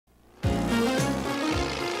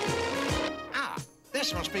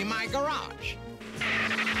This must be my garage.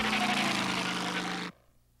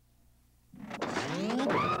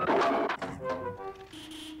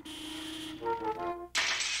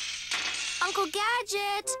 Uncle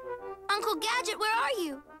Gadget! Uncle Gadget, where are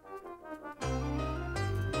you?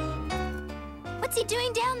 What's he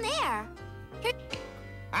doing down there?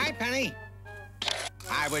 Hi, Penny.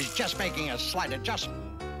 I was just making a slight adjustment.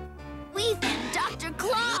 We found Dr.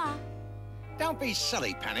 Claw! Don't be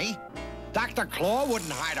silly, Penny. Dr. Claw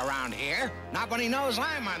wouldn't hide around here, not when he knows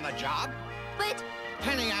I'm on the job. But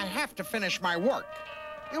Penny, I have to finish my work.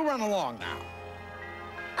 You run along now.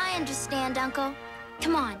 I understand, Uncle.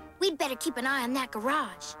 Come on, we'd better keep an eye on that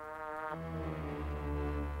garage.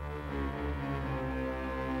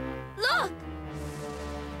 Look!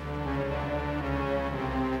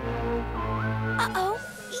 Uh-oh,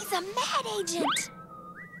 he's a mad agent.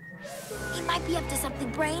 He might be up to something,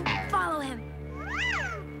 Brain. Follow him.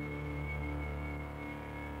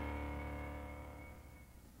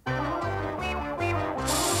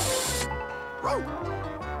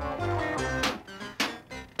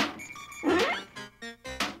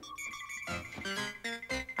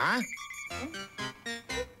 Huh?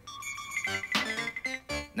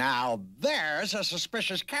 Now, there's a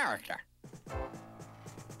suspicious character.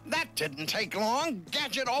 That didn't take long.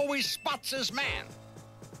 Gadget always spots his man.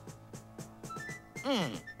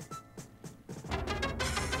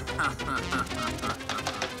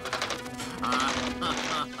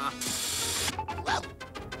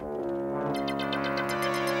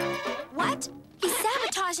 What? He's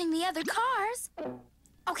sabotaging the other cars.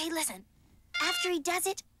 Okay, listen. After he does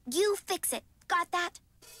it, you fix it. Got that?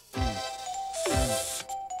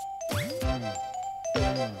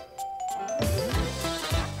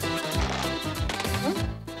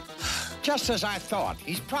 Just as I thought,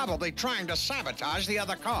 he's probably trying to sabotage the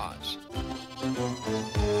other cars.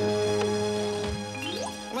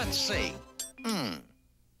 Let's see.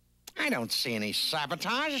 I don't see any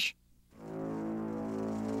sabotage.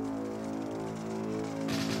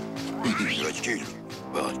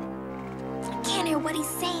 Can't hear what he's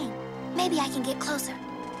saying. Maybe I can get closer.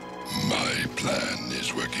 My plan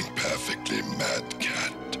is working perfectly, Mad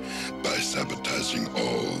Cat. By sabotaging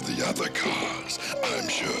all the other cars, I'm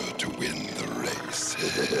sure to win the race.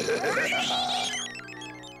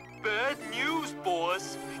 Bad news,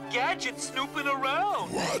 boss. Gadget's snooping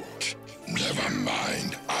around. What? Never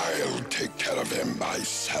mind. I'll take care of him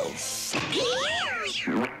myself.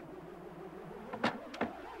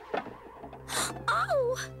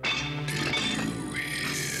 Oh! Did you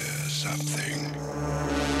hear something?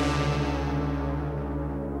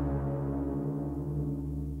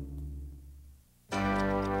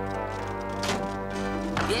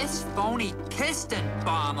 This phony piston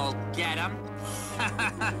bomb will get him.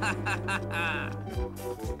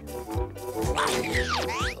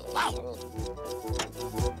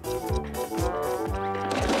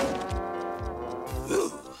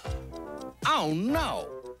 Oh, no!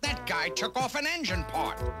 That guy took off an engine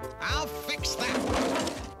part. I'll fix that.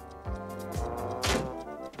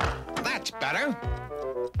 That's better.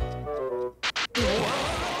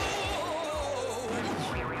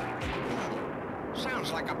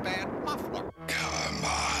 Sounds like a bad muffler. Come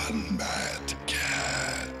on, Mad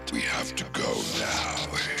Cat. We have to go now.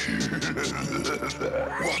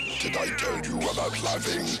 What did I tell you about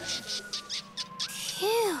laughing?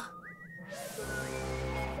 Phew.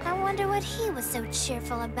 I wonder what he was so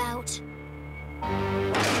cheerful about.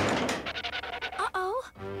 Uh-oh.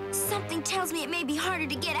 Something tells me it may be harder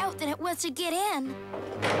to get out than it was to get in.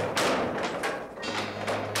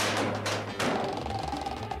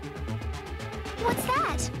 What's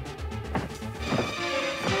that?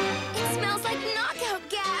 It smells like knockout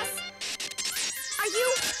gas.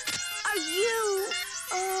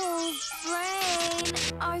 Oh, Brain,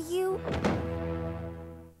 are you?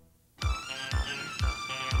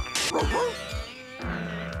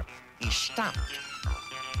 He stopped.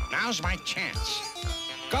 Now's my chance.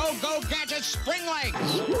 Go, go, Gadget, spring legs!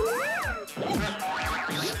 Stop,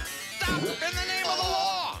 in the name of the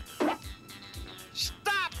law!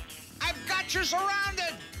 Stop! I've got you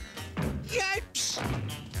surrounded! Yipes!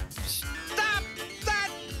 Stop that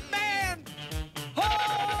man!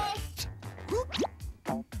 Halt!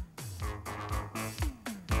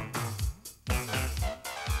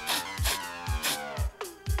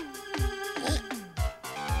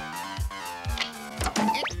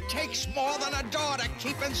 It takes more than a door to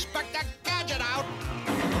keep Inspector Gadget out.